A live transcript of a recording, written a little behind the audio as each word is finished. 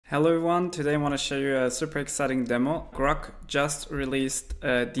Hello everyone, today I want to show you a super exciting demo. Groq just released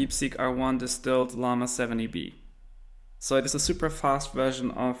a DeepSeek R1 Distilled Llama 70B. So it is a super fast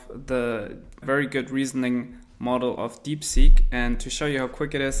version of the very good reasoning model of DeepSeek, and to show you how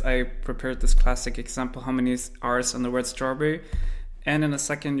quick it is, I prepared this classic example, how many R's on the word strawberry, and in a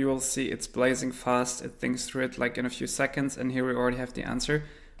second you will see it's blazing fast, it thinks through it like in a few seconds, and here we already have the answer,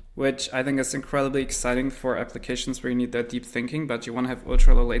 which I think is incredibly exciting for applications where you need that deep thinking, but you want to have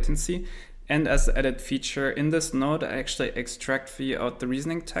ultra low latency. And as an added feature in this node, I actually extract for you out the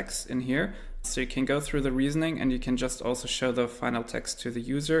reasoning text in here. So you can go through the reasoning and you can just also show the final text to the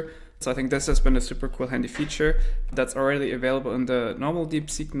user. So I think this has been a super cool handy feature that's already available in the normal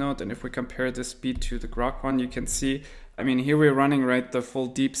DeepSeek node. And if we compare the speed to the Groq one, you can see, I mean, here we're running the full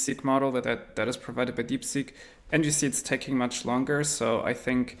DeepSeek model that is provided by DeepSeek. And you see it's taking much longer. So I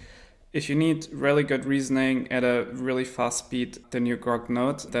think if you need really good reasoning at a really fast speed, the new Groq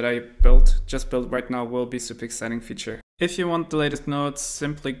node that I just built right now will be a super exciting feature. If you want the latest nodes,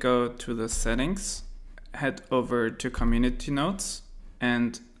 simply go to the settings, head over to community nodes,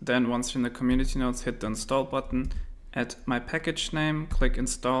 and then once you're in the community nodes, hit the install button, add my package name, click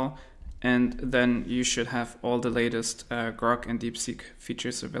install, and then you should have all the latest Groq and DeepSeek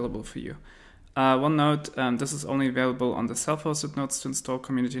features available for you. One note, this is only available on the self-hosted nodes to install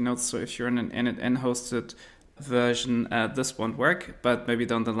community nodes, so if you're in an n8n hosted version, this won't work, but maybe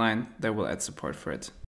down the line they will add support for it.